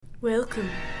Welcome,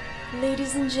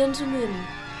 ladies and gentlemen.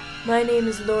 My name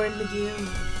is Lauren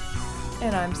McGill.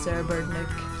 And I'm Sarah Birdnick.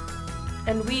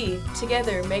 And we,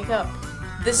 together, make up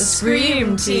the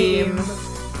Scream Team.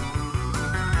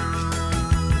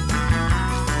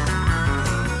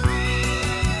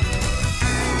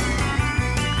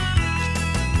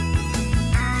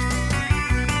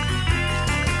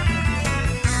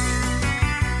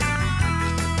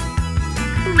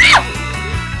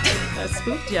 That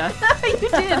spooked ya. You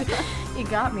did. You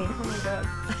got me. Oh my god.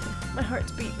 My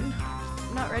heart's beating.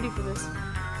 I'm not ready for this.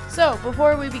 So,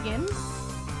 before we begin,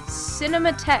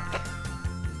 Cinematheque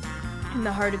in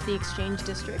the heart of the Exchange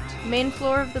District. Main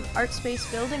floor of the Art Space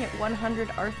building at 100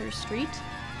 Arthur Street.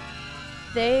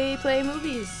 They play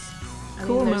movies.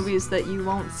 Cool movies that you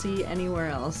won't see anywhere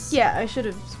else. Yeah, I should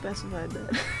have specified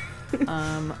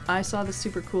that. I saw this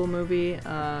super cool movie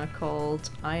called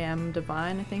I Am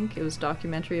Divine, I think. It was a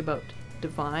documentary about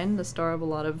Divine, the star of a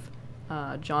lot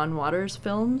of John Waters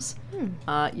films.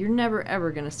 You're never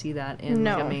ever gonna see that in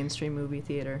like a mainstream movie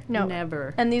theater. No.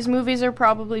 Never. And these movies are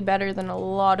probably better than a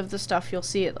lot of the stuff you'll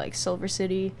see at like Silver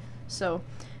City. So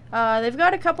they've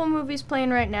got a couple movies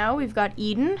playing right now. We've got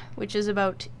Eden, which is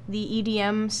about the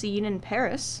EDM scene in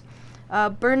Paris.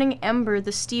 Burning Ember,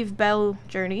 the Steve Bell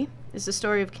journey, is the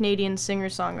story of Canadian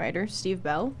singer-songwriter Steve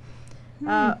Bell.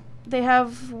 They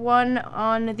have one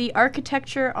on the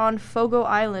architecture on Fogo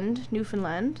Island,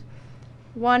 Newfoundland.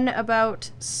 One about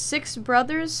 6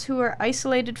 brothers who are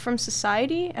isolated from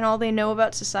society, and all they know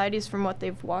about society is from what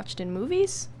they've watched in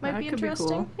movies. Might be interesting.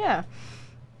 Be cool. Yeah.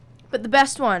 But the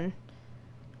best one,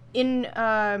 in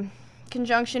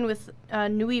conjunction with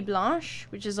Nuit Blanche,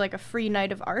 which is like a free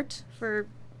night of art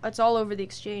it's all over the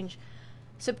Exchange.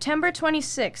 September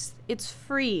 26th, it's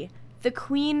free. The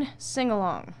Queen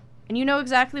Sing-Along. And you know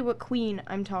exactly what Queen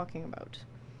I'm talking about.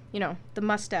 You know, the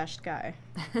mustached guy.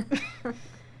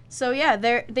 So yeah,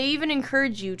 they even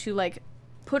encourage you to like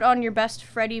put on your best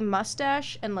Freddie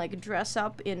mustache and like dress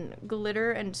up in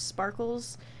glitter and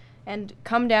sparkles and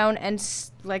come down and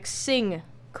like sing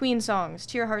Queen songs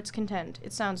to your heart's content.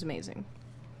 It sounds amazing.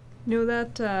 You know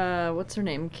that, what's her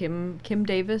name? Kim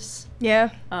Davis?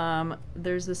 Yeah.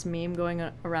 There's this meme going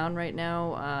around right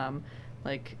now,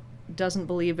 like, doesn't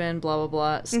believe in blah, blah,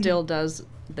 blah, still does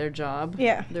their job.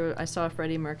 Yeah. I saw a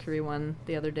Freddie Mercury one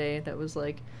the other day that was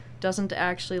like, doesn't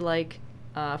actually like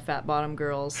fat bottom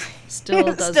girls,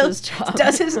 still does his job.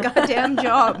 Does his goddamn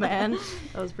job, man.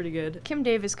 That was pretty good. Kim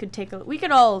Davis we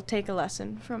could all take a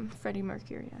lesson from Freddie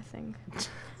Mercury, I think.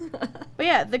 But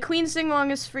yeah, the Queen Sing-Along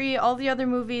is free. All the other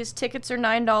movies, tickets are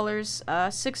 $9,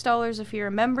 $6 if you're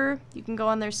a member. You can go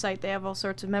on their site. They have all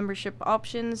sorts of membership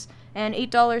options, and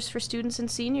 $8 for students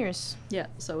and seniors. Yeah,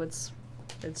 so it's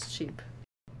cheap.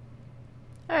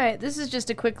 Alright, this is just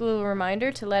a quick little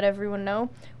reminder to let everyone know.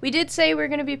 We did say we're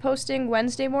going to be posting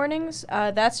Wednesday mornings.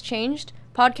 That's changed.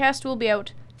 Podcast will be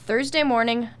out Thursday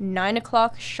morning, 9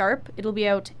 o'clock sharp. It'll be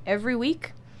out every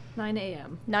week. 9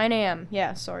 a.m. 9 a.m.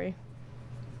 Yeah, sorry.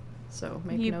 So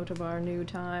make note of our new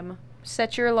time.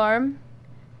 Set your alarm.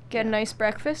 Get a nice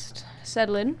breakfast.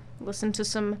 Settle in. Listen to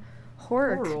some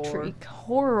horror.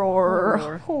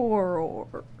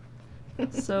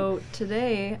 So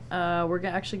today, we're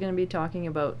actually going to be talking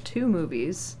about 2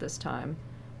 movies this time.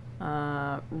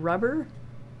 Rubber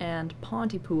and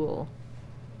Pontypool.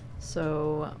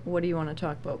 So what do you want to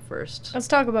talk about first? Let's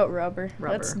talk about Rubber.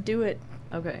 Let's do it.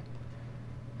 Okay.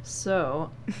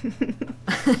 So,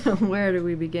 where do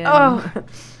we begin? Oh,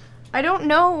 I don't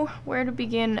know where to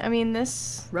begin. I mean,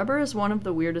 Rubber is one of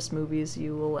the weirdest movies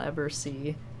you will ever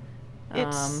see.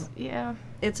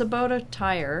 It's about a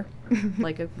tire,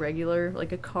 like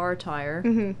a car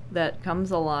tire, that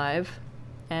comes alive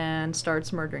and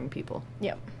starts murdering people.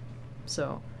 Yep.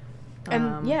 So.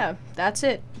 And yeah, that's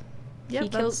it.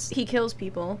 Yep, he kills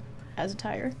people as a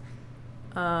tire.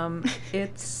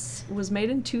 It was made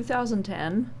in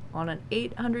 2010 on an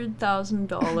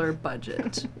 $800,000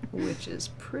 budget, which is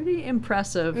pretty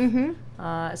impressive,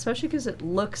 especially because it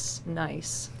looks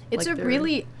nice. It's a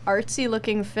really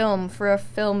artsy-looking film for a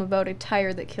film about a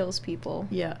tire that kills people.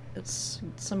 Yeah, it's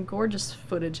some gorgeous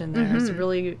footage in there. It's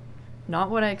really not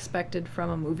what I expected from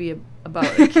a movie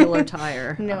about a killer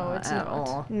tire. No, it's at not.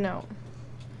 all. No.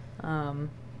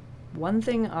 One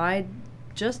thing I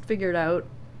just figured out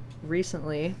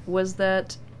recently was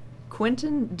that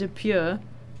Quentin Dupieux,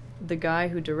 the guy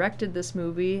who directed this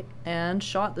movie and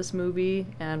shot this movie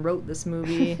and wrote this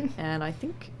movie, and I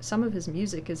think some of his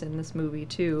music is in this movie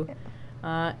too,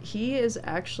 he is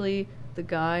actually the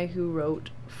guy who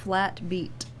wrote Flat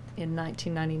Beat in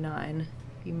 1999.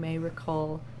 You may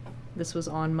recall this was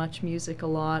on Much Music a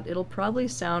lot. It'll probably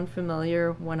sound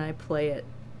familiar when I play it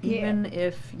even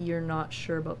if you're not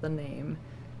sure about the name.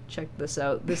 Check this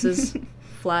out. This is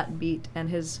Flat Beat, and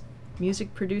his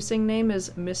music producing name is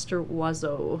Mr.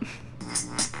 Oiseau.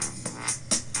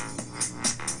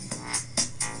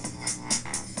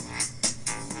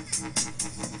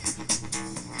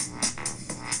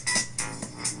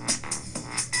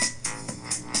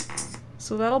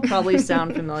 So that'll probably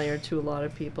sound familiar to a lot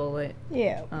of people.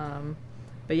 Yeah.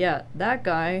 But yeah, that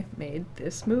guy made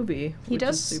this movie, which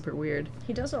is super weird.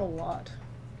 He does a lot.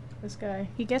 This guy.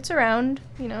 He gets around,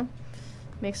 you know,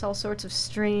 makes all sorts of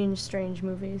strange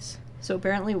movies. So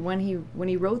apparently when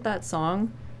he wrote that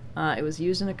song, it was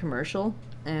used in a commercial,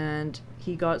 and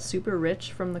he got super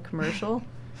rich from the commercial,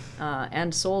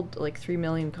 and sold like 3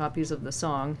 million copies of the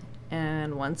song.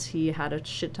 And once he had a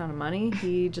shit ton of money,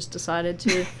 he just decided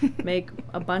to make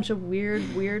a bunch of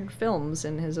weird films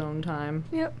in his own time.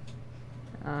 Yep.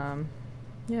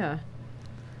 Yeah.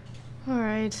 All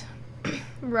right.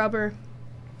 Rubber.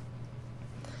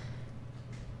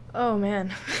 Oh,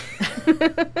 man.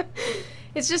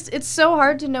 It's so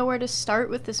hard to know where to start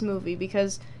with this movie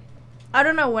because, I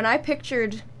don't know, when I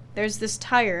pictured there's this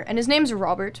tire, and his name's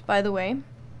Robert, by the way,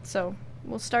 so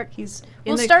we'll start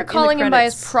calling him by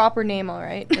his proper name, all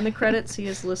right? In the credits, he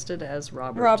is listed as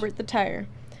Robert. Robert the tire.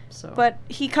 So. But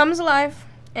he comes alive,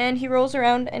 and he rolls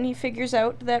around, and he figures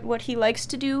out that what he likes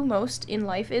to do most in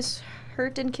life is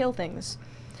hurt and kill things.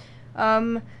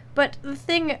 But the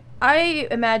thing, I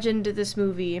imagined this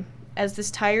movie as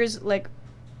this tire's, like,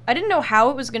 I didn't know how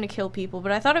it was going to kill people,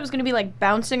 but I thought it was going to be, like,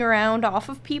 bouncing around off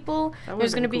of people. That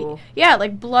There's going to cool. be, yeah,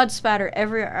 like, blood spatter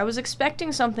everywhere. I was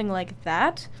expecting something like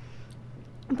that.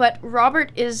 But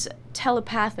Robert is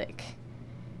telepathic.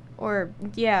 Or,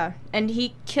 yeah, and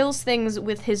he kills things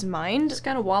with his mind. Just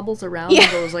kind of wobbles around Yeah.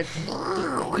 and goes like,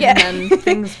 Yeah. and then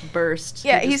things burst.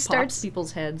 Yeah, he he just starts- pops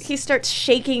people's heads. He starts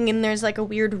shaking, and there's, like, a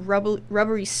weird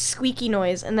rubbery squeaky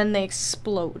noise, and then they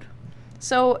explode.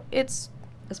 So, it's...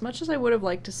 As much as I would have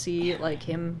liked to see like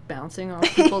him bouncing off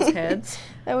people's heads,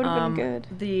 That would have been good.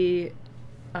 The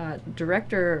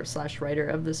director / writer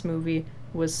of this movie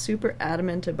was super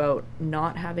adamant about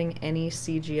not having any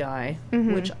CGI,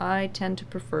 Mhm. which I tend to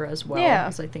prefer as well, Yeah.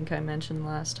 as I think I mentioned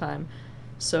last time.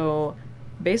 So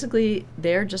basically,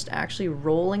 they're just actually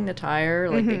rolling the tire,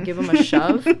 like they Mhm. give him a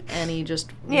shove, and he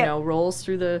just Yep. rolls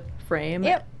through the frame.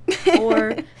 Yep.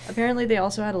 Or apparently they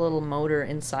also had a little motor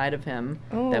inside of him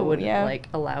that Ooh, would yeah. like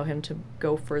allow him to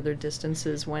go further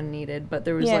distances when needed, but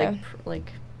there was Yeah.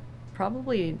 like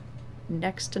probably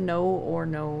next to no or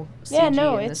no CG Yeah,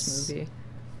 no, in it's- this movie.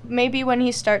 Maybe when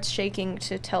he starts shaking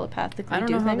to telepathically I don't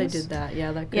do know how they things. did that.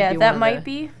 Yeah, that could Yeah, be that one might of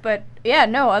be. But, yeah,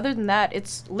 no, other than that,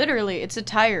 it's a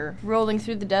tire rolling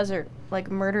through the desert, like,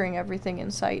 murdering everything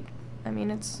in sight. I mean,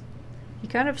 it's... He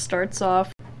kind of starts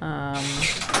off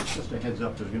Just a heads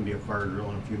up, there's going to be a fire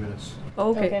drill in a few minutes.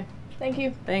 okay. Thank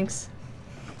you. Thanks.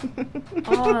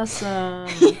 Awesome.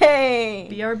 Yay!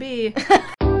 BRB.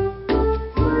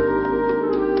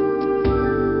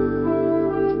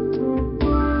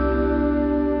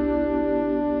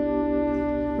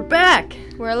 We're back.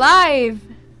 We're alive!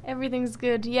 Everything's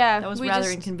good. Yeah. That was we rather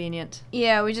just- inconvenient.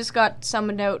 Yeah, we just got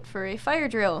summoned out for a fire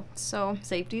drill. So,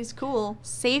 Safety's cool.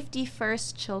 safety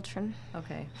first, children.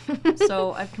 Okay.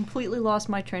 So I've completely lost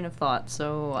my train of thought.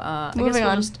 So I guess Moving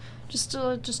we'll on.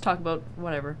 just talk about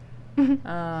whatever.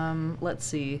 Let's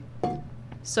see.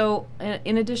 So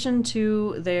in addition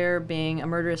to there being a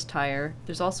murderous tire,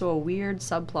 there's also a weird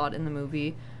subplot in the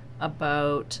movie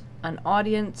about an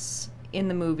audience in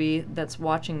the movie that's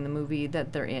watching the movie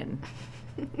that they're in.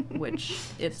 Which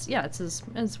it's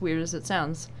as weird as it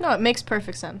sounds. No, it makes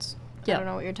perfect sense. Yeah. I don't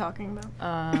know what you're talking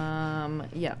about.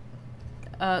 Yeah.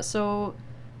 So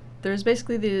there's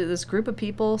basically this group of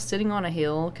people sitting on a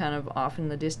hill, kind of off in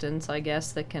the distance, I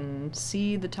guess, that can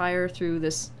see the tire through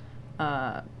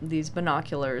these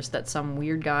binoculars that some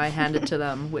weird guy handed to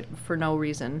them for no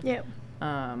reason. Yep.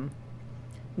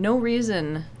 No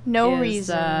reason. No is,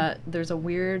 reason. There's a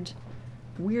weird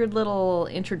little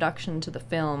introduction to the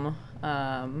film.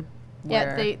 Yeah,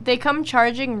 Where they come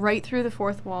charging right through the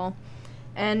fourth wall,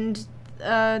 and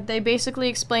they basically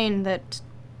explain that,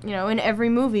 in every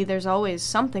movie there's always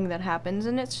something that happens,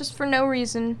 and it's just for no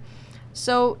reason.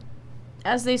 So,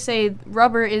 as they say,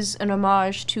 Rubber is an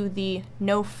homage to the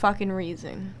no fucking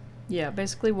reason. Yeah,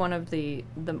 basically one of the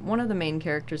main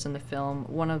characters in the film,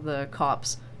 one of the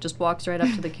cops, just walks right up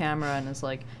to the camera and is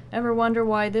like, "Ever wonder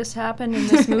why this happened in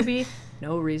this movie?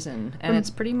 No reason." And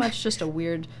it's pretty much just a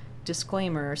weird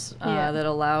disclaimer that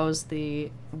allows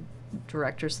the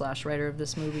director / writer of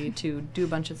this movie to do a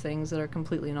bunch of things that are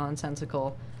completely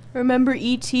nonsensical. Remember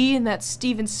E.T. in that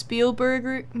Steven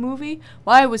Spielberg movie?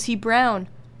 Why was he brown?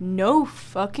 no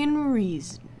fucking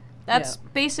reason. That's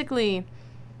basically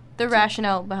the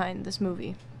rationale behind this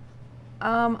movie.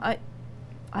 I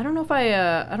don't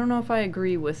know if I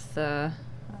agree with the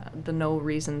no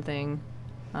reason thing.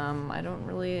 I don't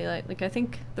really like. I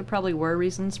think there probably were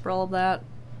reasons for all of that.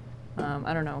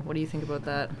 I don't know. What do you think about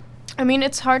that? I mean,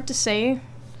 it's hard to say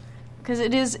because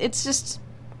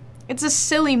it's a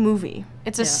silly movie.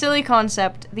 It's a silly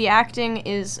concept. The acting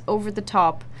is over the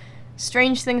top.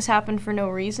 Strange things happen for no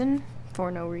reason.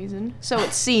 So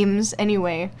it seems,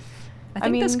 anyway. I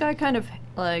think this guy kind of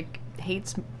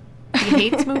hates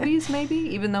movies, maybe,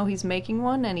 even though he's making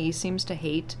one, and he seems to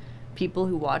hate people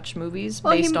who watch movies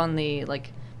based on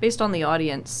the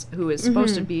audience, who is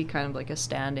supposed to be kind of like a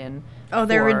stand-in. Oh,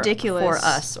 they're ridiculous for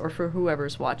us or for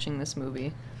whoever's watching this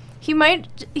movie. He might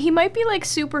be like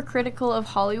super critical of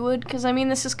Hollywood because I mean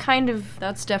this is kind of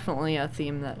that's definitely a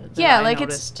theme that I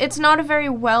noticed. it's not a very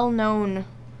well-known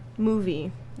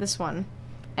movie, this one,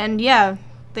 and yeah,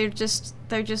 they're just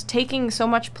taking so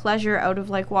much pleasure out of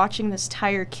like watching this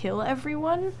tire kill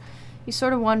everyone. You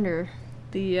sort of wonder.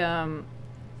 The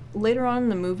later on in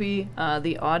the movie,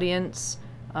 the audience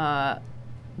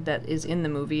that is in the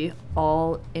movie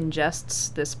all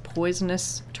ingests this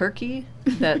poisonous turkey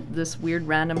that this weird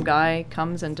random guy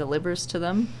comes and delivers to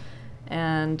them,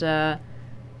 and no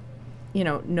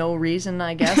reason,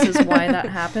 I guess, is why that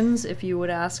happens if you would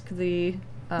ask the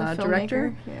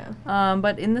director. Yeah.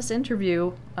 But in this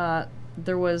interview,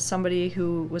 there was somebody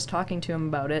who was talking to him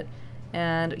about it,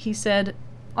 and he said,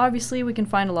 obviously we can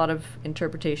find a lot of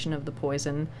interpretation of the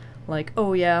poison, like,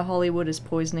 oh yeah, Hollywood is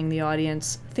poisoning the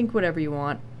audience, think whatever you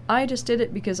want. I just did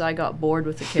it because I got bored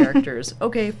with the characters.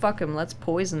 Okay, fuck them, let's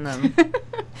poison them.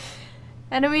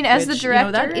 And I mean, as the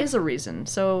director... that is a reason,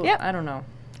 so yep. I don't know.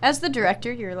 As the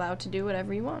director, you're allowed to do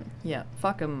whatever you want. Yeah,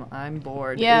 fuck them, I'm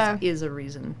bored, is a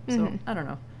reason, so I don't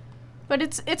know. But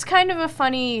it's kind of a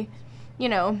funny,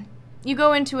 you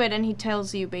go into it and he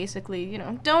tells you basically,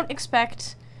 don't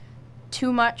expect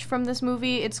too much from this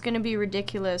movie. It's going to be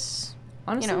ridiculous.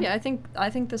 Honestly, I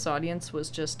think this audience was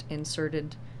just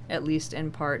inserted, at least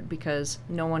in part, because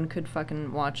no one could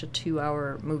fucking watch a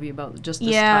 2-hour movie about just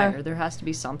this tire. There has to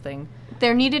be something.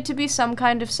 There needed to be some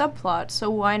kind of subplot, so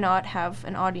why not have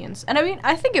an audience? And I mean,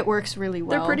 I think it works really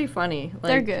well. They're pretty funny.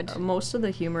 They're good. Most of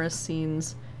the humorous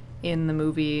scenes in the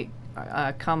movie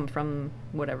come from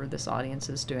whatever this audience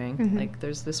is doing. Mm-hmm. Like,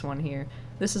 there's this one here.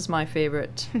 This is my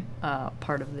favorite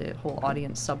part of the whole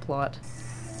audience subplot.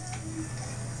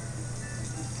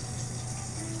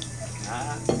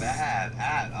 Not bad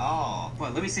at all.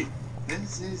 What, let me see.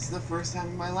 This is the first time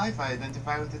in my life I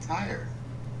identify with the tire.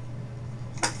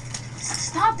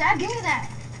 Stop, Dad, give me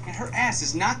that. And her ass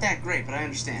is not that great, but I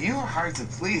understand. You are hard to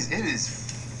please. It is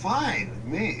fine with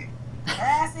me. Her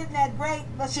ass isn't that great,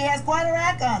 but she has quite a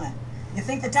rack on her. You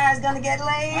think the tire's gonna get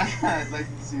laid? I'd like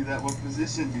to see that. What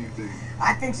position do you think?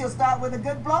 I think she'll start with a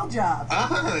good blowjob.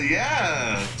 Oh,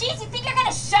 yeah. Jeez, you think you're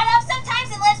gonna shut up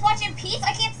sometimes and let us watch in peace?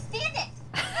 I can't stand it.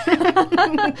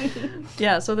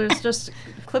 Yeah, so there's just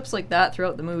clips like that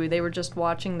throughout the movie. They were just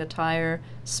watching the tire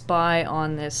spy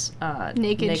on this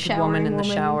naked woman in the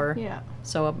shower. Yeah.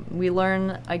 So we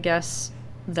learn, I guess,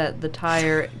 that the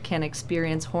tire can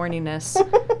experience horniness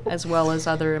as well as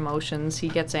other emotions. He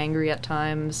gets angry at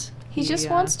times. He just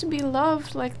wants to be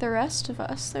loved like the rest of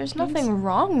us. There's nothing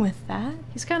wrong with that.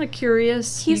 He's kind of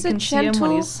curious. He's a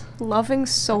gentle, loving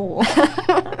soul.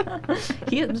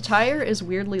 The tire is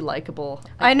weirdly likable.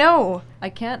 I know. I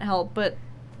can't help but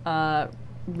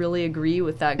really agree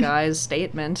with that guy's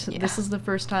statement. Yeah. This is the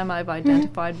first time I've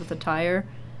identified with a tire.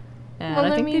 And Well, I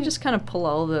think I they mean- just kind of pull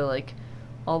all the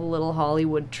little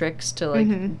Hollywood tricks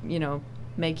to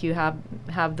make you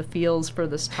have the feels for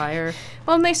this tire.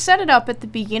 Well, and they set it up at the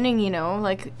beginning,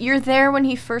 like, you're there when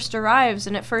he first arrives,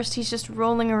 and at first he's just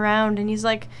rolling around, and he's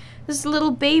like this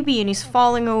little baby, and he's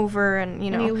falling over, and,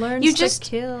 And he learns you to just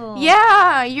kill.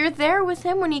 Yeah, you're there with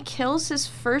him when he kills his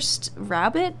first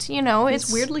rabbit,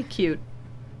 It's weirdly cute.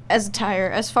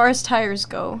 as far as tires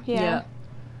go. Yeah.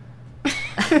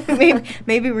 Yeah.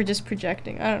 maybe we're just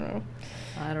projecting. I don't know.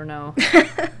 I don't know.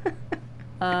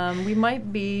 We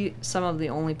might be some of the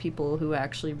only people who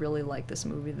actually really like this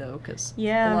movie, though, because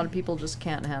Yeah. a lot of people just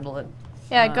can't handle it.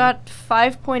 Yeah, it got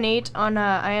 5.8 on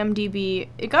IMDb.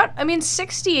 It got,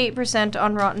 68%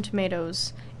 on Rotten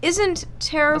Tomatoes. Isn't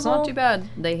terrible. It's not too bad.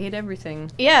 They hate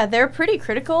everything. Yeah, they're pretty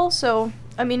critical, so,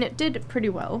 it did pretty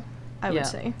well, I Yeah. would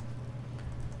say.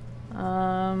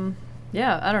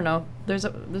 Yeah, I don't know. There's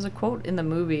a quote in the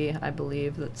movie, I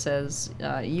believe, that says,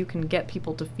 you can get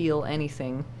people to feel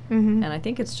anything. Mm-hmm. And I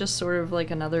think it's just sort of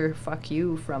like another fuck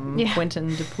you from Yeah.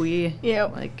 Quentin Dupuis.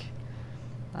 Yep.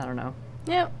 I don't know.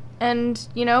 Yeah. And,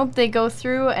 you know, they go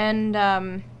through and,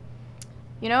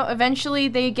 you know, eventually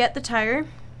they get the tire,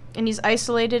 and he's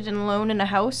isolated and alone in a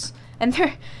house. And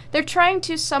they're trying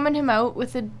to summon him out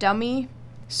with a dummy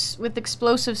with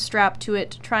explosives strapped to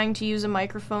it, trying to use a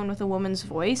microphone with a woman's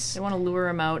voice. They want to lure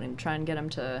him out and try and get him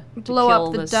to blow kill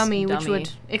up the this dummy, which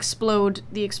would explode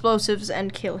the explosives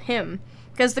and kill him.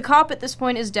 Because the cop at this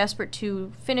point is desperate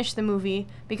to finish the movie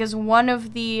because one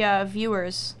of the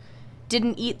viewers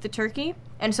didn't eat the turkey.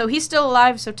 And so he's still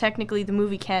alive, so technically the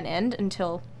movie can't end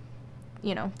until,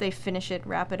 you know, they finish it,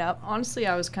 wrap it up. Honestly,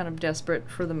 I was kind of desperate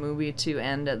for the movie to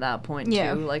end at that point,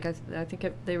 Yeah. too. Like, I think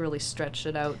they really stretched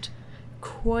it out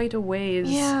quite a ways.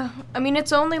 Yeah. I mean,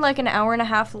 it's only like an hour and a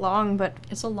half long, but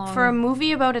It's a long... for a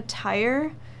movie about a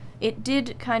tire, it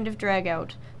did kind of drag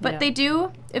out. But Yeah. they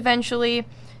do, eventually,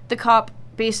 the cop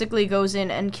basically goes in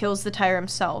and kills the tire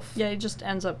himself. Yeah, he just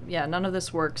ends up... Yeah, none of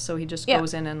this works, so he just Yeah.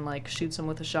 goes in and, like, shoots him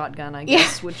with a shotgun, I Yeah.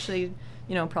 guess, which they,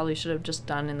 you know, probably should have just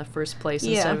done in the first place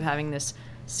Yeah. instead of having this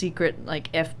secret,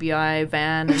 like, FBI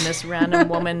van and this random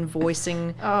woman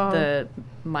voicing Oh. the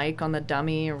mic on the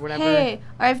dummy or whatever. Hey,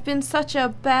 I've been such a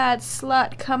bad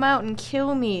slut. Come out and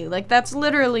kill me. Like, that's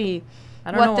literally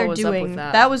I don't know what they're what was doing. up with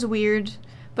that. That was weird,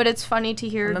 but it's funny to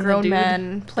hear And a then grown the dude-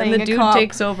 man playing and the a dude cop.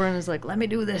 takes over and is like, let me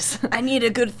do this. I need a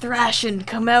good thrashing.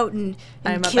 Come out and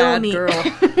I'm a kill bad me. girl.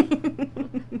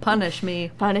 Punish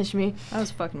me. Punish me. That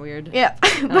was fucking weird. Yeah,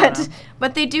 know.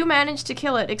 but they do manage to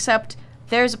kill it, except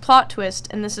there's a plot twist,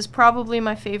 and this is probably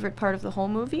my favorite part of the whole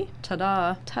movie.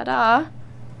 Ta-da. Ta-da.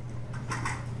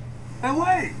 Hey,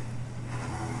 wait!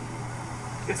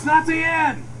 It's not the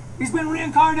end! He's been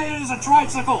reincarnated as a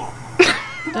tricycle!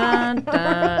 Dun,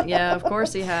 dun. Yeah, of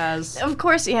course he has. Of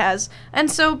course he has. And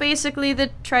so basically the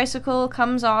tricycle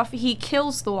comes off, he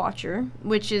kills the Watcher,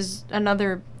 which is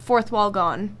another fourth wall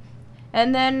gone.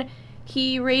 And then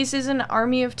he raises an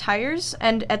army of tires,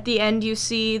 and at the end you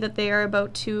see that they are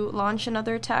about to launch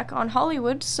another attack on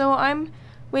Hollywood, so I'm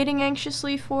waiting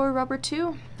anxiously for Rubber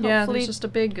 2. Yeah, Hopefully there's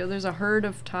just there's a herd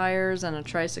of tires and a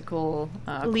tricycle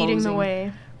leading the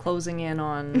way. closing in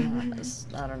on,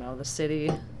 I don't know, the city.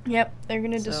 Yep, they're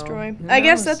gonna So, destroy. who I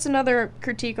guess knows? that's another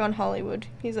critique on Hollywood.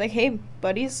 He's like, hey,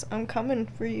 buddies, I'm coming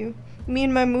for you. Me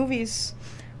and my movies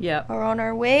Yeah. are on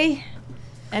our way.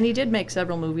 And he did make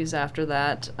several movies after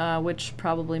that, which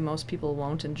probably most people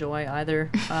won't enjoy either.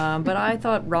 But I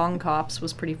thought Wrong Cops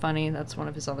was pretty funny. That's one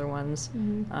of his other ones.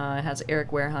 It has Eric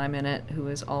Wareheim in it, who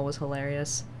is always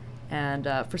hilarious. And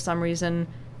for some reason,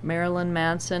 Marilyn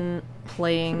Manson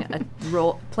playing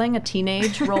a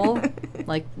teenage role.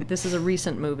 Like, this is a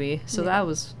recent movie, so Yeah.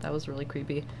 that was really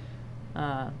creepy.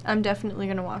 I'm definitely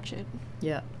gonna watch it.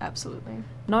 Yeah. Absolutely.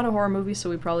 Not a horror movie, so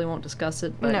we probably won't discuss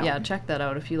it. But No. yeah, check that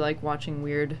out if you like watching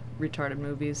weird, retarded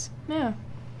movies. Yeah.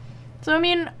 So I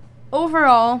mean,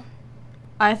 overall,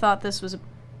 I thought this was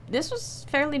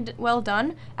fairly well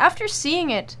done. After seeing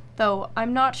it, though,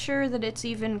 I'm not sure that it's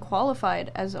even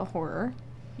qualified as a horror.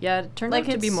 Yeah, it turned Like,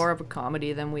 out to be it's- more of a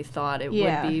comedy than we thought it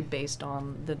Yeah. would be based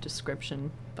on the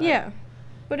description. But Yeah.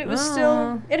 But it was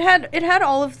still it had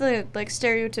all of the like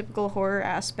stereotypical horror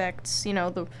aspects, you know,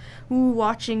 the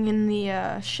watching in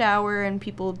the shower and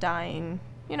people dying.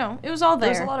 You know, it was all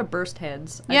there. There's a lot of burst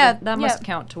heads. Yeah, that must yeah.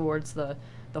 count towards the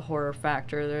horror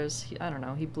factor. I don't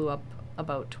know, he blew up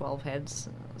about 12 heads,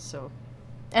 so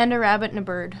And a rabbit and a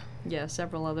bird. yeah,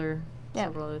 several other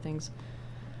things.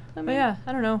 I But yeah,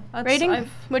 I don't know. Rating?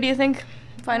 What do you think?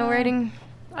 Final Uh, rating?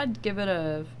 I'd give it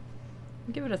a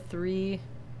 3.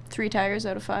 3 tires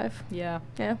out of 5. Yeah.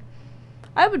 Yeah.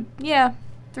 I would, yeah,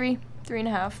 3,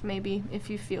 3.5 maybe, if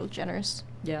you feel generous.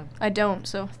 Yeah. I don't,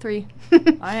 so 3.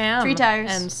 I am. 3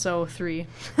 tires. And so 3.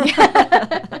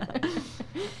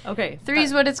 Okay.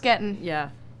 3's what it's getting. Yeah.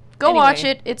 Go watch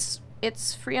Anyway. it.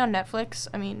 It's free on Netflix.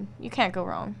 I mean, you can't go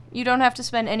wrong. You don't have to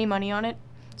spend any money on it.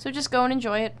 So just go and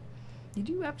enjoy it. You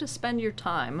do have to spend your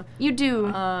time. You do.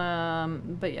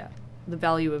 But yeah, the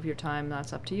value of your time,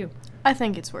 that's up to you. I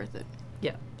think it's worth it.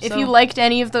 Yeah. If So- you liked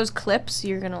any of those clips,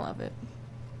 you're going to love it.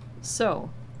 So,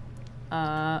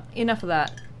 enough of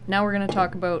that. Now we're going to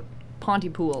talk about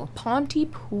Pontypool.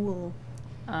 Pontypool,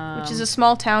 which is a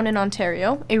small town in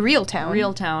Ontario. A real town.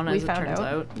 real town, we as it found turns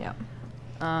out. Yeah.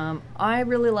 I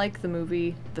really like the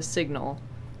movie The Signal,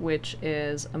 which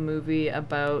is a movie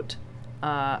about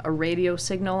a radio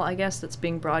signal, I guess, that's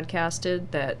being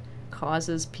broadcasted that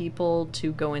causes people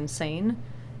to go insane.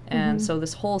 And so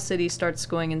this whole city starts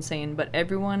going insane, but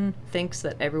everyone thinks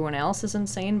that everyone else is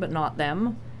insane, but not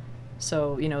them.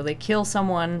 So, you know, they kill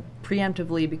someone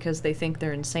preemptively because they think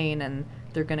they're insane and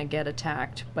they're going to get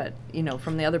attacked. But, you know,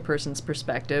 from the other person's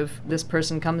perspective, this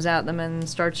person comes at them and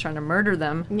starts trying to murder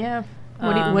them. Yeah.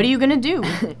 What are you gonna do?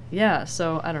 Yeah,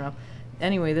 so I don't know.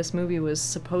 Anyway, this movie was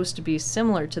supposed to be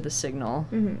similar to The Signal,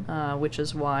 which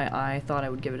is why I thought I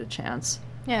would give it a chance.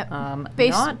 Yeah. Not-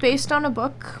 Based on a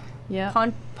book. Yeah.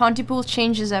 Pontypool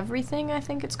Changes Everything, I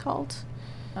think it's called.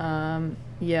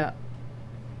 Yeah.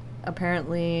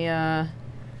 Apparently,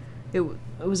 it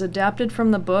was adapted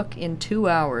from the book in 2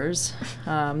 hours.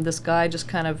 This guy just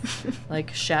kind of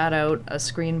like shat out a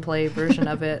screenplay version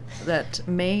of it that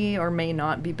may or may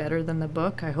not be better than the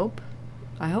book. I hope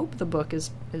the book is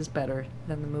better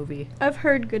than the movie. I've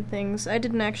heard good things. I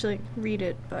didn't actually read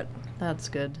it, but That's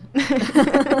good.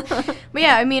 but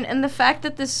yeah, I mean, and the fact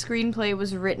that this screenplay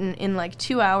was written in like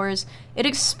 2 hours, it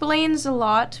explains a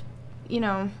lot,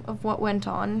 of what went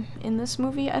on in this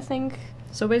movie, I think.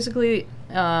 So basically,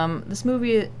 this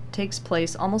movie takes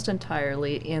place almost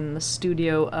entirely in the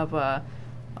studio of a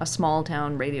small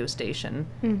town radio station.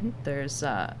 Mm-hmm. There's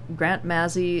Grant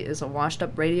Mazzy is a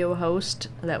washed-up radio host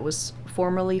that was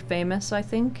formerly famous, I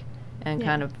think, and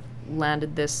kind of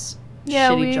landed this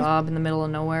shitty job in the middle of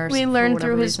nowhere. We learned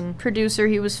through his producer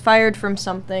he was fired from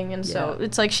something, and so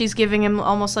it's like she's giving him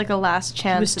almost like a last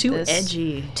chance. He was at this.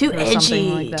 edgy. Too or edgy,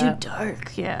 something like too that.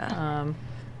 dark. Yeah.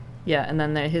 Yeah, and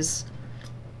then his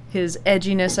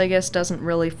edginess, I guess, doesn't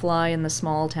really fly in the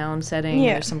small town setting.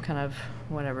 Yeah. There's some kind of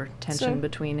tension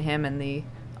between him and the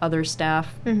other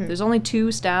staff. Mhm. There's only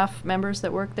 2 staff members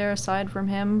that work there aside from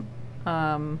him,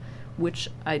 which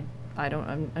I've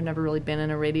never really been in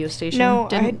a radio station. No,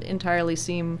 Didn't entirely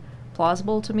seem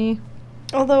plausible to me.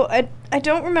 Although I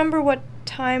don't remember what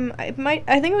time. I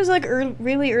think it was like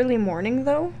really early morning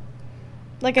though.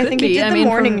 Like I Could think be. he did I the mean,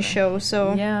 morning from- show,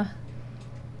 so Yeah,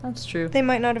 that's true. they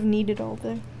might not have needed all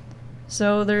the.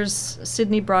 So there's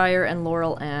Sydney Breyer and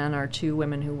Laurel Ann are 2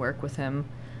 women who work with him.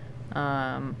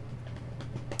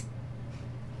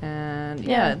 And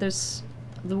Yeah. there's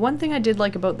the one thing I did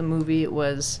like about the movie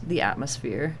was the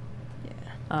atmosphere.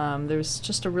 There's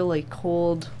just a really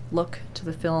cold look to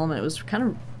the film, and it was kind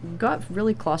of got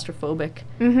really claustrophobic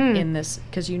in this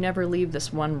because you never leave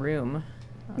this one room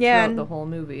Yeah, throughout and- the whole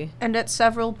movie. And at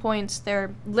several points,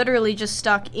 they're literally just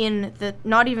stuck in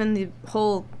not even the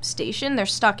whole station, they're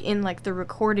stuck in, like, the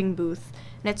recording booth.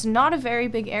 And it's not a very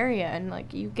big area, and,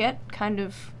 like, you get kind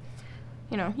of,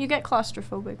 you get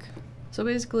claustrophobic. So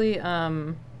basically,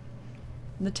 the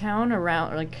town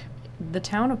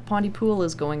of Pontypool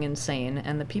is going insane,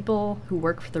 and the people who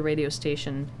work for the radio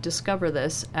station discover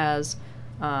this as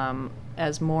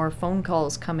more phone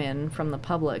calls come in from the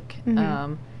public.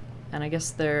 And I guess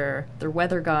their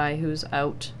weather guy who's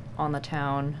out on the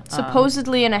town.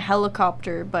 Supposedly in a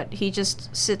helicopter, but he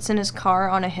just sits in his car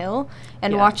on a hill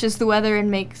and Yeah. watches the weather and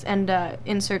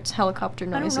inserts helicopter I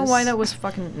noises. don't know why that was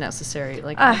fucking necessary.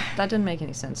 Like, Ah. that didn't make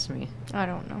any sense to me. I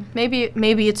don't know.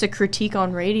 Maybe it's a critique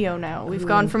on radio now. We've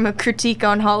gone from a critique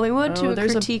on Hollywood to a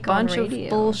there's critique a bunch on radio. of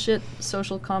bullshit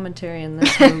social commentary in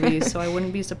this movie, so I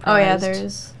wouldn't be surprised. Oh yeah, there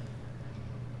is.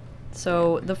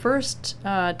 So the first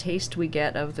taste we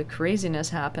get of the craziness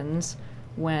happens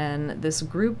when this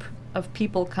group of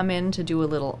people come in to do a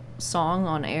little song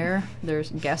on air. There's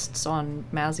guests on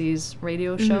Mazzy's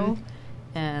radio show,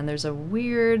 and there's a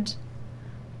weird...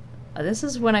 this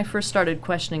is when I first started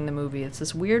questioning the movie. It's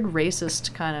this weird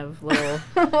racist kind of little...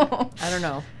 I don't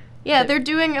know. Yeah, they're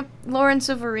doing a Lawrence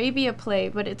of Arabia play,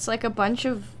 but it's like a bunch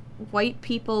of white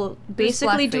people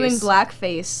basically doing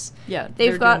blackface. Yeah,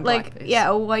 They've they're got doing like blackface.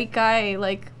 a white guy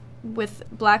like with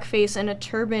blackface and a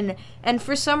turban, and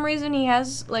for some reason he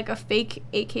has like a fake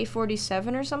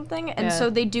AK-47 or something, and Yeah. so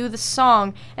they do the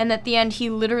song, and at the end he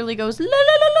literally goes la la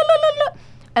la la la la la,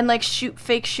 and like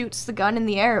shoots the gun in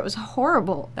the air. It was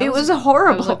horrible. It was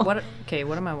horrible. I was like, what? Okay,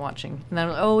 what am I watching? And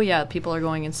then, oh yeah, people are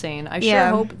going insane. I Yeah.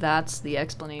 sure hope that's the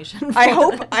explanation. I for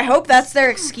hope it. I hope that's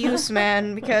their excuse,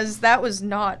 man, because that was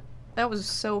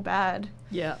so bad.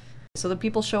 Yeah. So the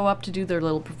people show up to do their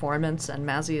little performance, and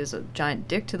Mazzy is a giant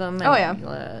dick to them. And, Oh, yeah.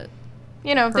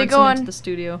 They herds go them on into the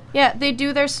studio. Yeah, they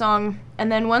do their song,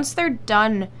 and then once they're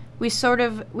done, we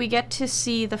get to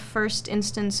see the first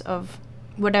instance of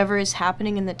whatever is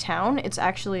happening in the town. It's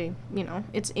actually,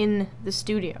 it's in the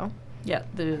studio. Yeah.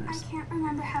 I can't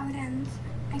remember how it ends.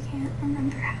 I can't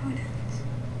remember how it ends.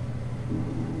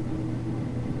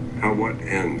 How what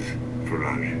ends,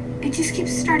 Faraj? It just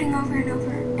keeps starting over and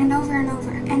over and over and over,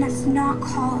 and it's not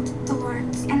called the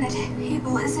Lawrence and the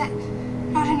table, is it?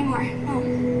 Not anymore. No.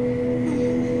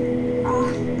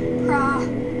 Pra,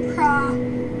 pra,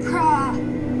 pra,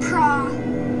 pra,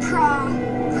 pra,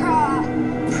 pra,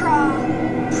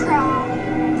 pra,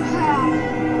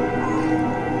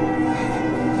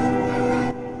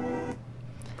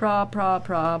 pra, So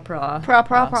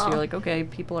you're like, okay,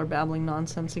 people are babbling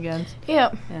nonsense again.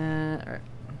 Yeah.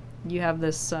 You have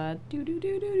this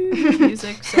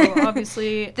music, so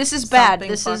obviously this is bad. Something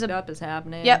This fucked is up is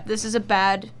happening. Yep, this is a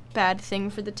bad thing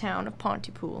for the town of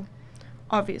Pontypool,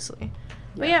 obviously.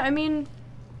 But yeah, I mean,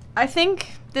 I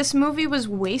think this movie was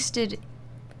wasted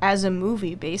as a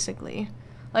movie, basically.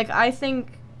 Like, I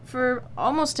think for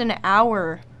almost an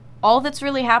hour, all that's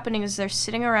really happening is they're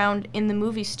sitting around in the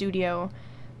movie studio,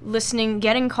 listening,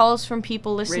 getting calls from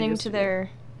people, listening to their...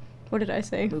 What did I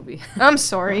say? Movie. I'm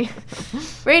sorry.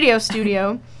 Radio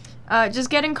studio. Just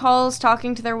getting calls,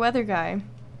 talking to their weather guy.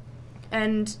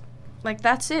 And, like,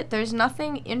 that's it. There's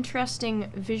nothing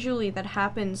interesting visually that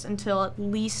happens until at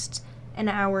least an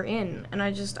hour in. And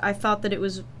I thought that it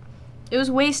was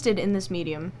wasted in this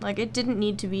medium. Like, it didn't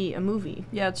need to be a movie.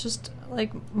 Yeah, it's just,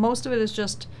 like, most of it is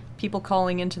just people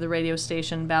calling into the radio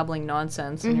station, babbling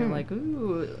nonsense, and you're like,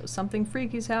 ooh, something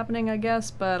freaky's happening, I guess,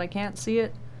 but I can't see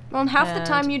it. Well, and half the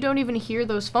time you don't even hear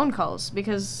those phone calls,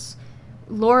 because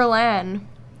Laurel Ann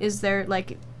is their,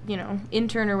 like, you know,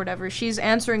 intern or whatever. She's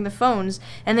answering the phones,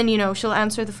 and then, you know, she'll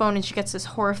answer the phone and she gets this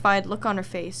horrified look on her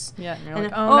face. Yeah, and you're and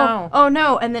like, then, no. Oh,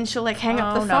 no, and then she'll, like, hang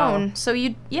up the no. phone. So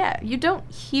you don't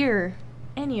hear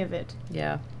any of it.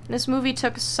 Yeah. This movie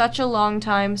took such a long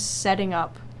time setting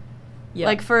up. Yeah.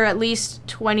 Like, for at least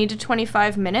 20 to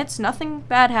 25 minutes, nothing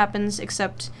bad happens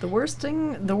except... The worst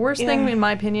thing, in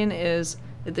my opinion, is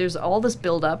that there's all this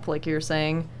build-up, like you're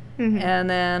saying, and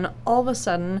then all of a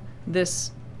sudden,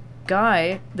 this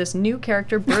guy, this new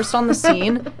character, bursts on the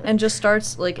scene and just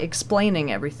starts, like,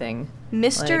 explaining everything.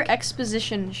 Mr. Like,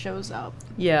 Exposition shows up.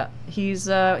 Yeah, he's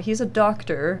a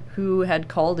doctor who had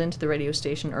called into the radio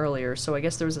station earlier, so I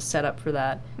guess there was a setup for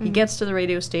that. He gets to the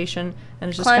radio station and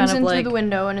it's just Climbs kind of in like... through the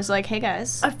window and is like, hey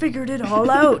guys. I figured it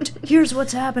all out. Here's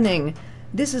what's happening.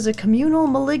 This is a communal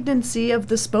malignancy of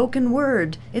the spoken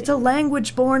word. It's a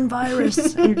language-born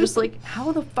virus. And you're just like,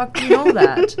 how the fuck do you know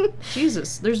that?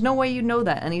 Jesus, there's no way you know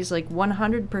that. And he's like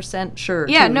 100% sure.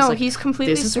 Yeah, too. no, like, he's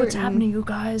completely This is certain. what's happening, you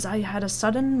guys. I had a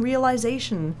sudden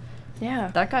realization.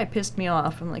 Yeah. That guy pissed me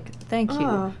off. I'm like, thank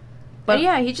you. But But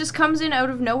yeah, he just comes in out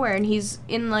of nowhere, and he's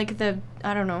in, like, the,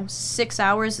 I don't know, 6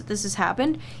 hours that this has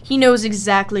happened. He knows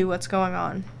exactly what's going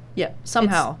on. yeah,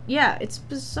 somehow. It's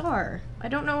bizarre. I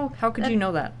don't know. How could you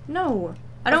know that? No.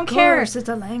 I don't care. Of course, it's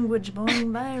a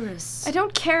language-born virus. I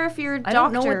don't care if you're a doctor. I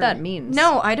don't know what that means.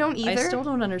 No, I don't either. I still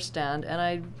don't understand,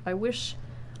 and I wish...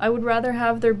 I would rather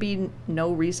have there be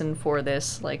no reason for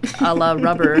this, like, a la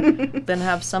Rubber, than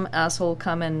have some asshole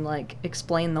come and, like,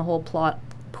 explain the whole plot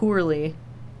poorly.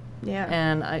 Yeah.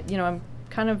 And, I'm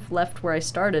kind of left where I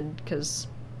started, because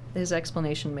his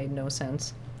explanation made no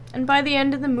sense. And by the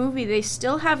end of the movie, they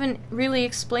still haven't really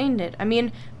explained it. I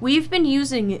mean, we've been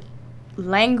using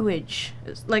language,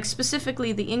 like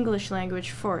specifically the English language,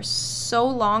 for so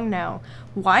long now.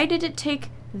 Why did it take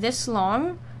this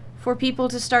long for people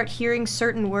to start hearing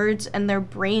certain words and their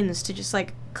brains to just,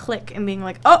 like, click and being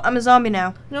like, oh, I'm a zombie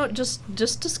now? No, just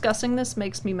discussing this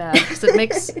makes me mad, because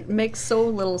it makes so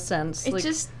little sense. It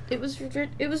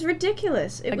was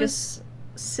ridiculous. It was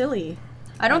silly.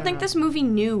 I don't think this movie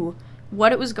knew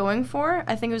what it was going for.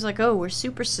 I think it was like, oh, we're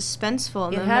super suspenseful.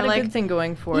 And It then had a like, good thing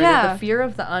going for it. Yeah. The fear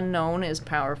of the unknown is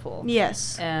powerful.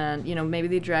 Yes. And, maybe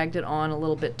they dragged it on a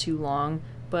little bit too long,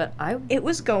 but it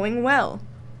was going well.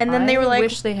 And then they were like... I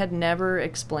wish they had never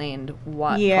explained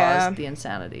what caused the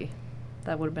insanity.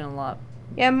 That would have been a lot.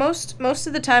 Yeah, most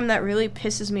of the time that really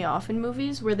pisses me off in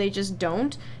movies, where they just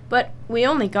don't. But we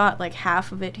only got, like,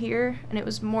 half of it here, and it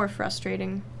was more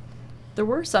frustrating. There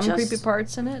were some creepy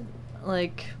parts in it.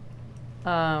 Like,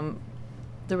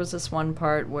 there was this one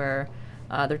part where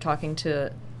they're talking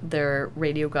to their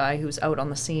radio guy who's out on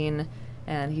the scene,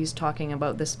 and he's talking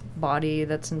about this body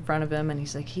that's in front of him, and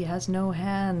he's like, he has no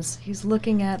hands. He's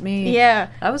looking at me. Yeah.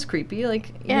 That was creepy.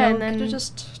 Like, and then... could have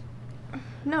just...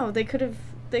 No, they could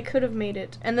have made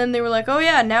it. And then they were like, oh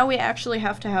yeah, now we actually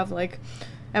have to have, like...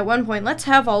 At one point, let's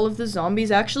have all of the zombies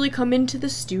actually come into the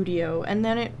studio. And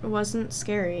then it wasn't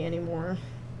scary anymore.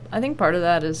 I think part of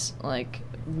that is, like,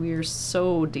 we're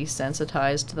so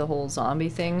desensitized to the whole zombie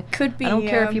thing. Could be, I don't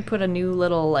care if you put a new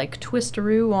little, like,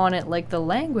 twisteroo on it, like the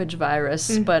language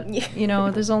virus, but,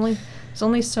 there's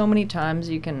only so many times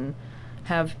you can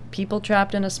have people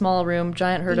trapped in a small room,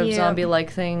 giant herd of zombie-like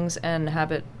things, and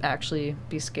have it actually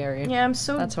be scary. Yeah,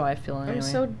 That's how I feel anyway. I'm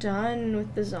so done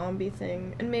with the zombie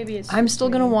thing, and maybe it's I'm still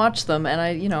gonna watch them,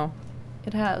 and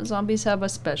zombies have a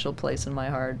special place in my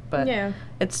heart, but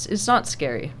it's not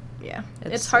scary. Yeah.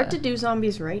 It's hard to do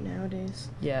zombies right nowadays.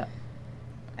 Yeah.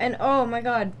 And oh my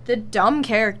god, the dumb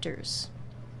characters.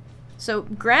 So,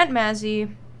 Grant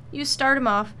Mazzy, you start him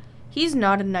off, he's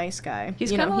not a nice guy.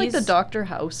 He's You kind know, of like the he's Dr.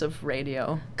 House of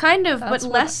radio. kind of, That's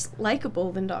but what- less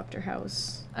likable than Dr.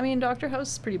 House. I mean, Dr.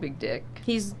 House is a pretty big dick.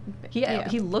 He's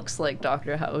He looks like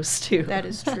Dr. House, too. That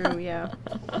is true, yeah.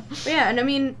 But yeah, and I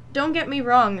mean, don't get me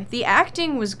wrong, the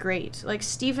acting was great. Like,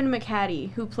 Stephen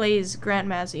McHattie, who plays Grant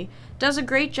Mazzy, does a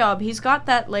great job. He's got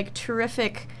that, like,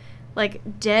 terrific, like,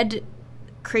 dead,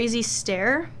 crazy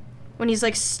stare when he's,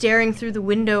 like, staring through the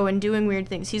window and doing weird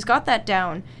things. He's got that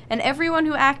down. And everyone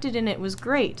who acted in it was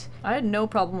great. I had no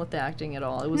problem with the acting at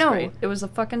all. It was No. great. It was a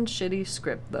fucking shitty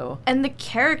script, though. And the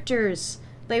characters,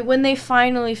 like, when they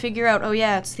finally figure out, oh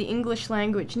yeah, it's the English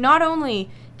language, not only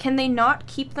can they not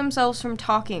keep themselves from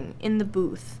talking in the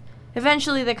booth,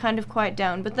 eventually they kind of quiet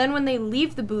down, but then when they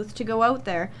leave the booth to go out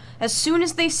there, as soon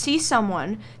as they see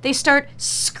someone, they start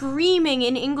screaming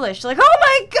in English, like, oh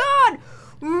my god,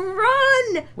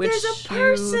 run! There's a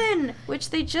person! Which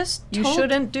they just You told.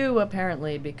 shouldn't do,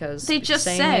 apparently, because They just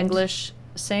saying said.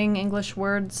 saying English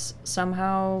words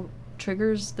somehow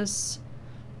triggers this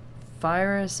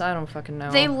virus. I don't fucking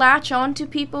know. They latch on to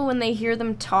people when they hear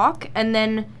them talk, and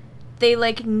then they,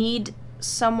 like, need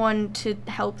someone to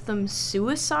help them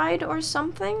suicide or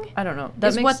something. I don't know. That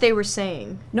Is makes what they were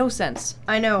saying. no sense.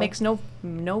 I know. Makes no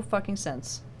fucking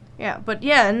sense. Yeah, but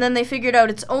yeah, and then they figured out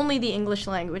it's only the English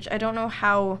language. I don't know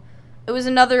how. It was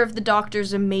another of the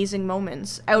Doctor's amazing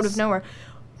moments out of nowhere.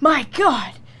 My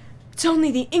god! It's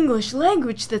only the English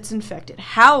language that's infected.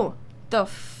 How the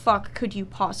fuck could you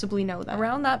possibly know that?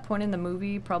 Around that point in the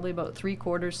movie, probably about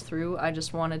 3/4 through, I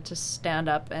just wanted to stand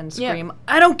up and Yeah. scream,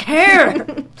 I don't care!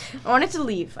 I wanted to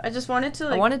leave. I just wanted to,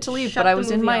 like, I wanted to leave, shut but I the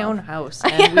was in movie my off. own house.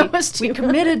 Yeah, And I was we too.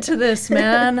 committed to this,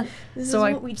 man. This so is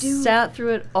I what we do. sat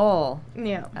through it all,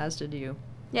 Yeah. as did you.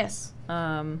 Yes.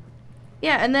 Um,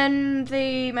 Yeah, and then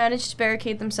they managed to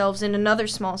barricade themselves in another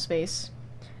small space.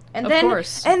 And Of then,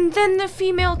 course. And then the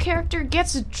female character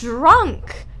gets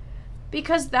drunk.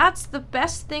 Because that's the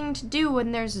best thing to do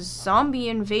when there's a zombie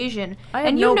invasion. I have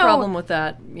and no you know, problem with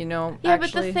that, you know. Yeah,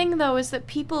 actually. but the thing, though, is that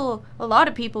a lot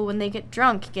of people, when they get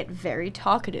drunk, get very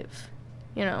talkative.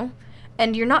 You know?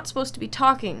 And you're not supposed to be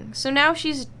talking. So now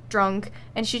she's drunk,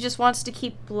 and she just wants to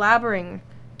keep blabbering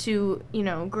to, you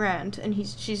know, Grant. And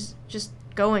she's just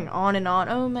going on and on.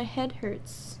 Oh, my head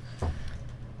hurts.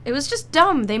 It was just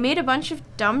dumb. They made a bunch of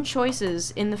dumb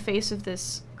choices in the face of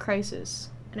this crisis.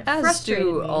 And it As frustrated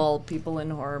do me. all people in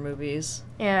horror movies.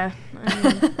 Yeah,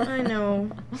 I know.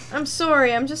 I'm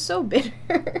sorry, I'm just so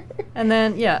bitter. And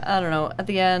then, yeah, I don't know. At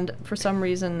the end, for some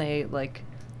reason, they, like,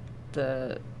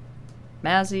 the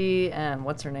Mazzy and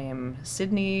what's her name,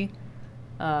 Sydney,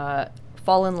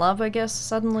 fall in love, I guess,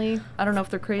 suddenly. I don't know if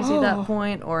they're crazy at that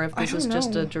point, or if I this is don't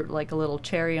just know. like a little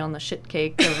cherry on the shit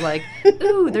cake of like,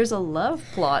 ooh, there's a love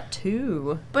plot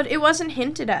too. But it wasn't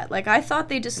hinted at. Like, I thought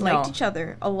they disliked No. each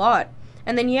other a lot.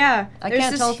 And then, yeah, I there's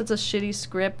can't this tell if it's a shitty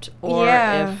script or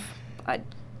Yeah. if I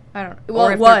I don't or well,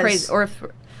 if it they're was. crazy or if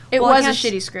It well, I was a can't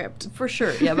shitty script. for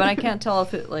sure. Yeah, but I can't tell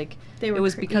if it like They it were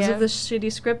was cr- because yeah. of the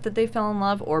shitty script that they fell in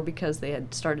love or because they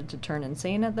had started to turn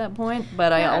insane at that point.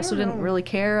 But I Yeah, I also don't didn't know. really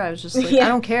care. I was just like, Yeah. I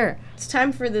don't care. It's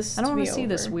time for this I don't to want be to see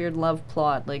this over. weird love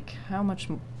plot. Like how much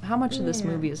of this Yeah.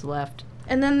 movie is left?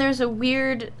 And then there's a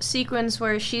weird sequence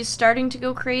where she's starting to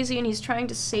go crazy and he's trying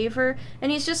to save her and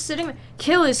he's just sitting there,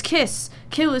 kill his kiss.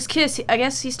 I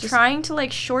guess he's trying to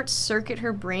like short circuit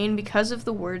her brain because of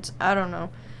the words. I don't know.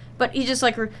 But he just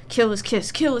like kill his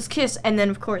kiss, and then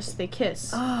of course they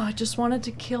kiss. Oh, I just wanted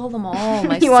to kill them all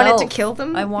myself. You wanted to kill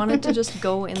them? I wanted to just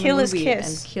go in Kill the his movie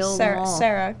kiss. and kill Sarah, them all.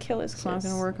 Sarah, kill his It's kiss. not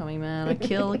gonna work on me, man. I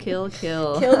kill. Kill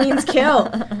means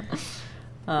kill.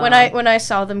 When I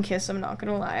saw them kiss, I'm not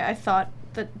gonna lie, I thought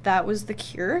that was the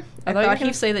cure. I thought you were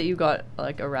gonna say that you got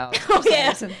like aroused. for Oh some yeah.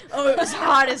 reason. Oh, it was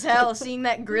hot as hell seeing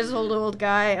that grizzled old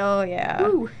guy. Oh yeah.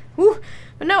 Woo. Woo.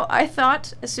 But no, I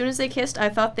thought as soon as they kissed, I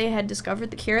thought they had discovered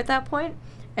the cure at that point,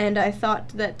 and I thought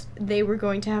that they were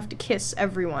going to have to kiss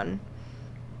everyone.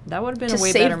 That would have been to a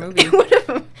way save better movie.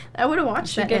 I would have You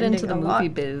watched should that get ending into the a movie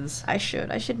lot. biz. I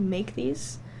should make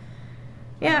these.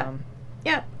 Yeah. Um,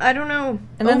 Yeah, I don't know.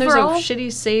 And then Overall, there's a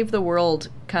shitty save the world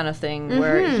kind of thing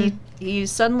where he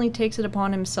suddenly takes it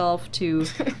upon himself to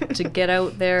get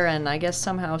out there and I guess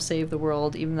somehow save the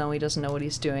world even though he doesn't know what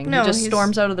he's doing. No, he just he's-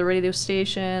 storms out of the radio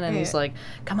station and he's Yeah. like,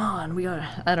 "Come on, we gotta."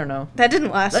 I don't know. that didn't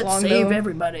last Let's long save though.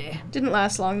 everybody. Didn't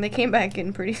last long. They came back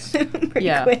in pretty soon, pretty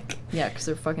Yeah. quick. Yeah, because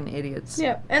they're fucking idiots.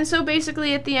 Yeah, and so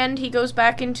basically at the end he goes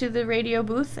back into the radio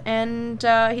booth and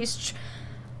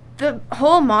the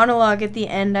whole monologue at the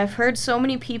end, I've heard so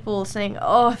many people saying,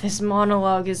 oh, this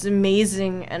monologue is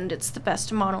amazing and it's the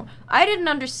best monologue. I didn't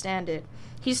understand it.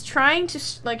 He's trying to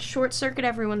like short circuit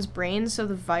everyone's brains so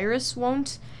the virus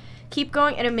won't keep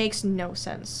going, and it makes no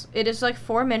sense. It is like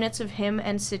 4 minutes of him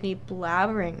and Sydney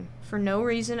blabbering for no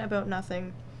reason about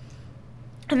nothing.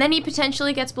 And then he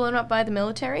potentially gets blown up by the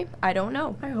military. I don't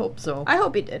know. I hope so. I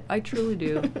hope he did. I truly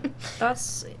do.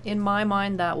 That's, in my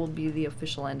mind, that will be the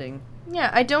official ending. Yeah,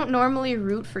 I don't normally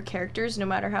root for characters, no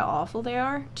matter how awful they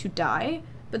are, to die.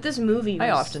 But this movie was... I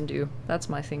often do. That's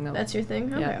my thing, though. That's your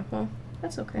thing? Okay, Yeah. well,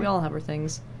 that's okay. We all have our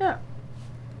things. Yeah.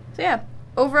 So yeah,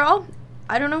 overall,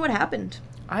 I don't know what happened.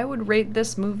 I would rate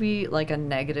this movie like a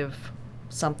negative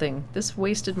something. This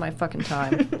wasted my fucking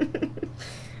time.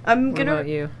 I'm What gonna... about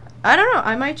you? I don't know,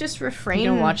 I might just refrain... You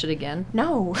gonna watch it again?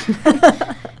 No.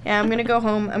 Yeah, I'm gonna go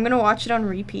home. I'm gonna watch it on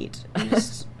repeat. And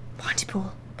just...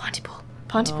 Pontypool.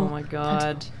 Oh my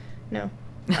god. No.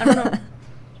 I don't know.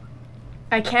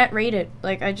 I can't rate it.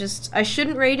 Like, I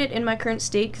shouldn't rate it in my current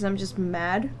state because I'm just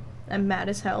mad. I'm mad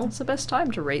as hell. It's the best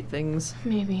time to rate things.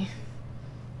 Maybe.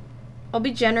 I'll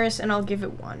be generous and I'll give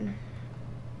it 1.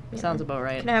 Sounds about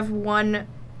right. Can I have 1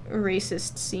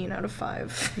 racist scene out of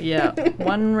 5? Yeah.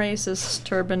 1 racist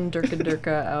turban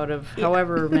durka out of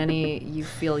however many you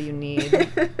feel you need.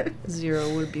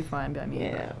 0 would be fine by me.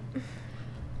 Yeah.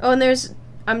 Oh, and there's...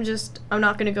 I'm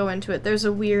not gonna go into it. There's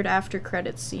a weird after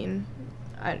credits scene.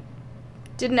 I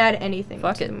didn't add anything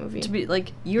Fuck to it. the movie. To be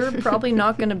like, you're probably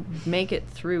not gonna make it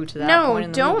through to that No, point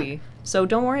in the don't. movie. So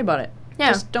don't worry about it.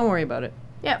 Yeah. Just don't worry about it.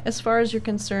 Yeah. As far as you're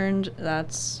concerned,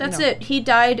 that's it. He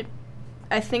died.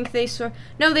 I think they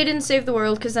No, they didn't save the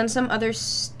world, because then some other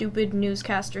stupid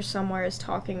newscaster somewhere is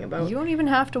talking about... You don't even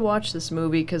have to watch this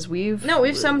movie, because we've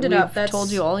summed it up. We've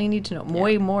told you all you need to know.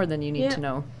 Way more than you need to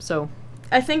know. So...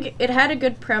 I think it had a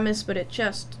good premise, but it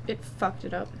fucked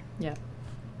it up. Yeah.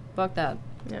 Fuck that.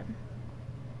 Yeah.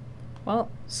 Well...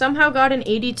 Somehow got an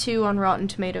 82 on Rotten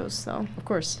Tomatoes, though. Of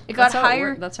course. It got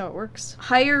higher... That's how it works.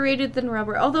 Higher rated than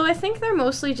Rubber. Although I think they're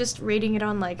mostly just rating it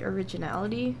on, like,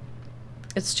 originality.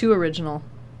 It's too original.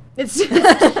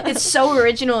 It's so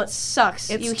original, it sucks.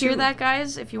 It's you hear too- that,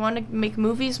 guys? If you want to make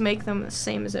movies, make them the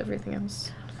same as everything else.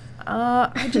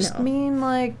 I just mean,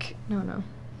 like... No.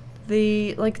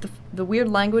 The weird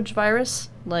language virus,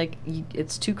 like,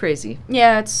 it's too crazy.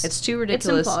 Yeah, it's too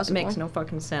ridiculous. It's implausible. It makes no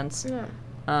fucking sense.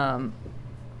 Yeah.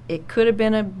 It could have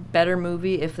been a better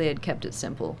movie if they had kept it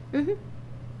simple. Mm-hmm.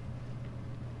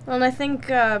 Well, and I think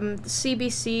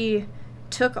CBC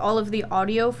took all of the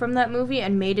audio from that movie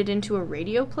and made it into a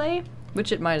radio play.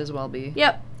 Which it might as well be.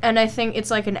 Yep. And I think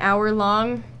it's like an hour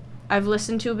long. I've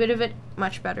listened to a bit of it.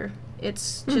 Much better.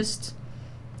 It's just...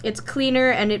 It's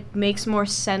cleaner, and it makes more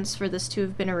sense for this to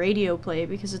have been a radio play,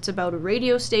 because it's about a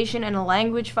radio station and a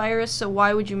language virus, so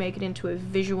why would you make it into a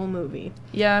visual movie?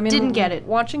 Yeah, I mean... Didn't get it.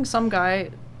 Watching some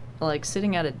guy, like,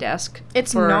 sitting at a desk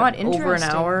it's for not over an interesting.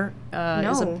 hour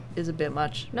No. is a bit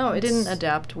much. No, It it's... didn't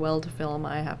adapt well to film,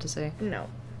 I have to say. No,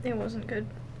 it wasn't good.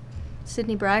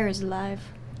 Sydney Brier is alive.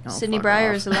 Oh, Sydney fuck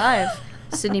Brier off. is alive.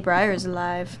 Sydney Brier is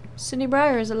alive. Sydney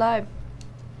Brier is alive.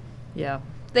 Yeah.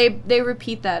 They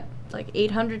repeat that like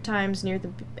 800 times near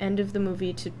the end of the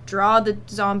movie to draw the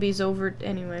zombies over.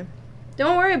 Anyway,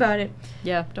 don't worry about it.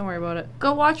 Yeah, don't worry about it.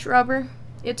 Go watch Rubber.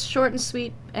 It's short and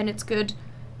sweet, and it's good.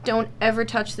 Don't ever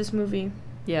touch this movie.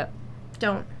 Yeah.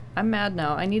 Don't. I'm mad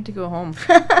now. I need to go home.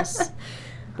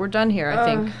 We're done here, I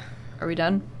think. Are we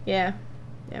done? Yeah.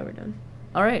 Yeah, we're done.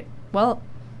 All right. Well,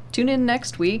 tune in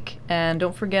next week, and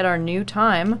don't forget our new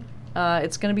time.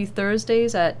 It's going to be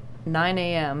Thursdays at 9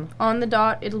 a.m. On the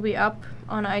dot, it'll be up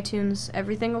on iTunes.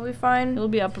 Everything will be fine. It'll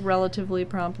be up relatively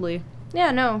promptly.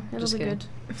 Yeah, no, it'll Just be kidding.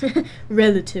 good.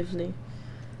 Relatively.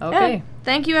 Okay. Yeah.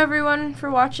 Thank you, everyone, for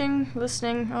watching,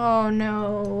 listening. Oh,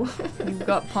 no. You've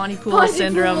got Pontypool Pontypool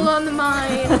syndrome. on the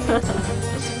mind.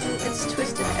 It's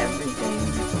twisted everything.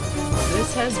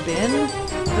 This has been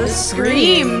The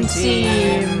Scream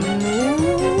Team.